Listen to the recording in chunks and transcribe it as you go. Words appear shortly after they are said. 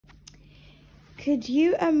Could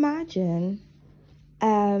you imagine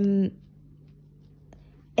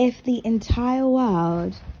if the entire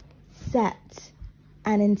world set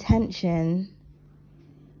an intention,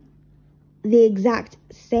 the exact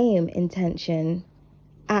same intention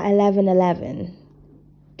at 11:11,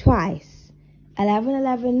 twice,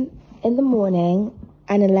 11:11 in the morning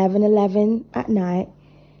and 11:11 at night?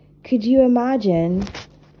 Could you imagine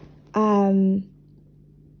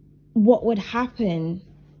what would happen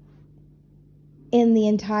in the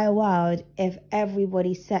entire world if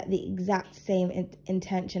everybody set the exact same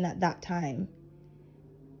intention at that time?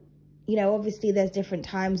 You know, obviously there's different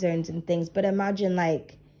time zones and things, but imagine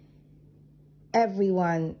like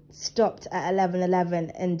everyone stopped at 11:11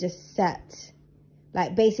 and just set,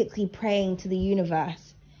 like basically praying to the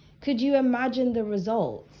universe. Could you imagine the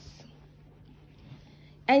results?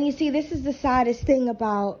 And you see, this is the saddest thing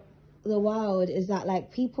about the world, is that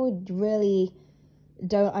like people really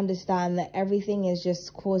don't understand that everything is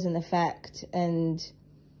just cause and effect and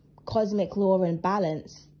cosmic law and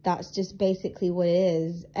balance. That's just basically what it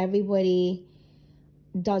is. Everybody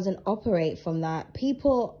doesn't operate from that.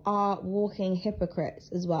 People are walking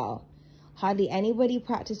hypocrites as well. Hardly anybody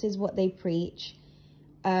practices what they preach.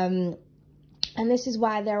 And this is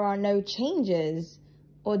why there are no changes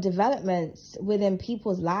or developments within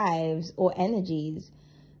people's lives or energies.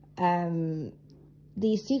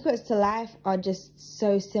 These secrets to life are just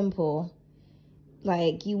so simple,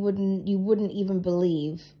 like you wouldn't even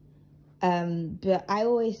believe. But I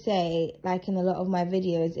always say, like in a lot of my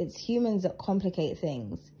videos, it's humans that complicate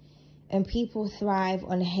things, and people thrive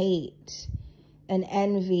on hate and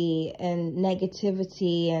envy and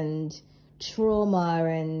negativity and trauma,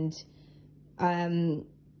 and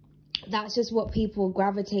that's just what people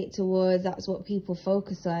gravitate towards. That's what people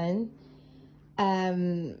focus on.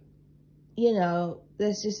 You know,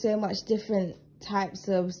 there's just so much different types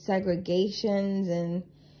of segregations, and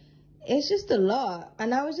it's just a lot.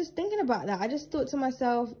 And I was just thinking about that. I just thought to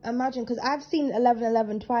myself, imagine, because I've seen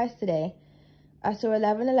 11:11 twice today. I saw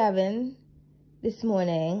 11:11 this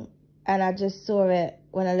morning, and I just saw it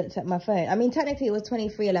when I looked at my phone. I mean, technically it was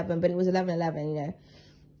 23:11, but it was 11:11, you know.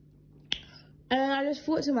 And I just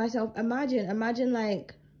thought to myself, imagine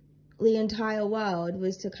like the entire world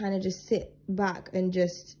was to kind of just sit back and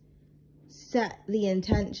just set the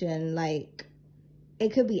intention. Like,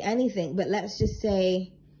 it could be anything, but let's just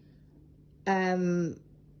say that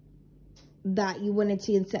you wanted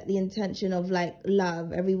to set the intention of like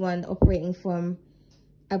love, everyone operating from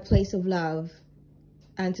a place of love,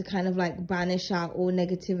 and to kind of like banish out all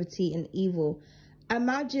negativity and evil.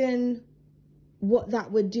 Imagine what that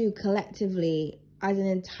would do collectively as an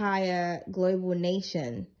entire global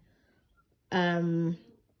nation.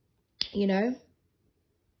 You know,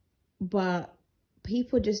 but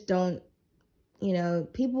people just don't, you know,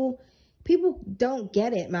 people don't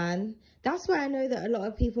get it, man. That's why I know that a lot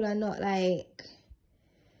of people are not like,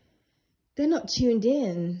 they're not tuned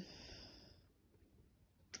in.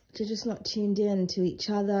 They're just not tuned in to each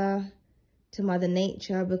other, to Mother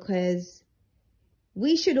Nature, because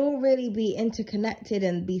we should all really be interconnected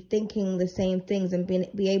and be thinking the same things and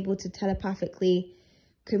be able to telepathically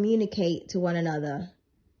communicate to one another.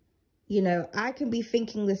 You know, I can be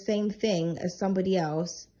thinking the same thing as somebody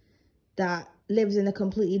else that lives in a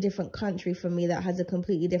completely different country from me, that has a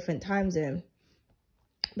completely different time zone,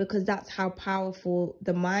 because that's how powerful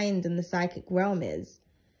the mind and the psychic realm is,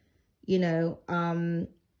 you know.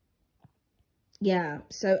 Yeah,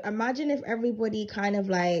 so imagine if everybody kind of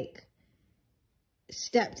like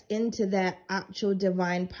stepped into their actual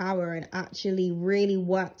divine power and actually really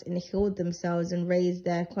worked and healed themselves and raised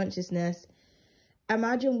their consciousness.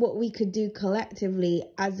 Imagine what we could do collectively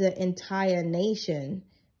as an entire nation,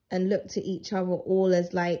 and look to each other all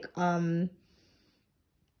as like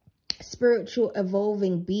spiritual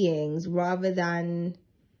evolving beings, rather than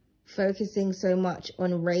focusing so much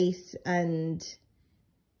on race and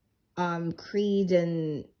creed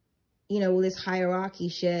and, you know, all this hierarchy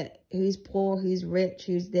shit. Who's poor, who's rich,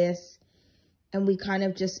 who's this. And we kind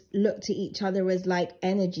of just look to each other as like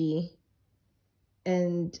energy,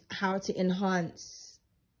 and how to enhance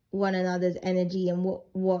one another's energy, and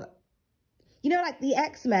what you know, like the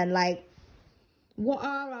X-Men, like what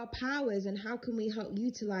are our powers and how can we help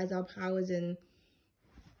utilize our powers, and,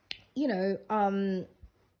 you know,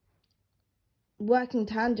 working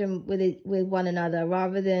tandem with one another,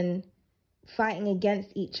 rather than fighting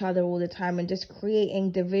against each other all the time and just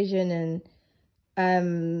creating division,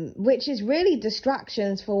 and which is really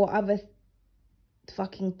distractions for what other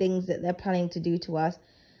fucking things that they're planning to do to us.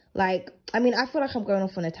 Like, I mean, I feel like I'm going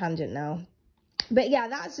off on a tangent now, but yeah,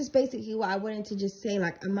 that's just basically what I wanted to just say.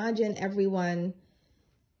 Like, imagine everyone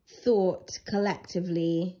thought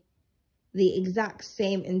collectively the exact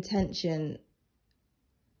same intention,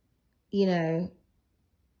 you know,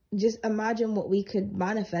 just imagine what we could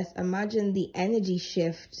manifest. Imagine the energy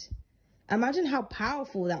shift. Imagine how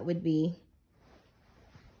powerful that would be.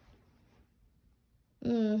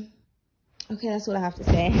 Okay, that's all I have to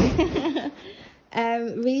say.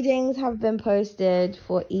 Readings have been posted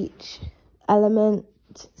for each element,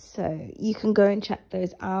 so you can go and check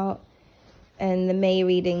those out. And the May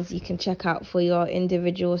readings you can check out for your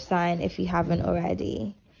individual sign if you haven't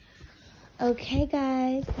already. Okay,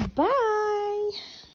 guys. Bye.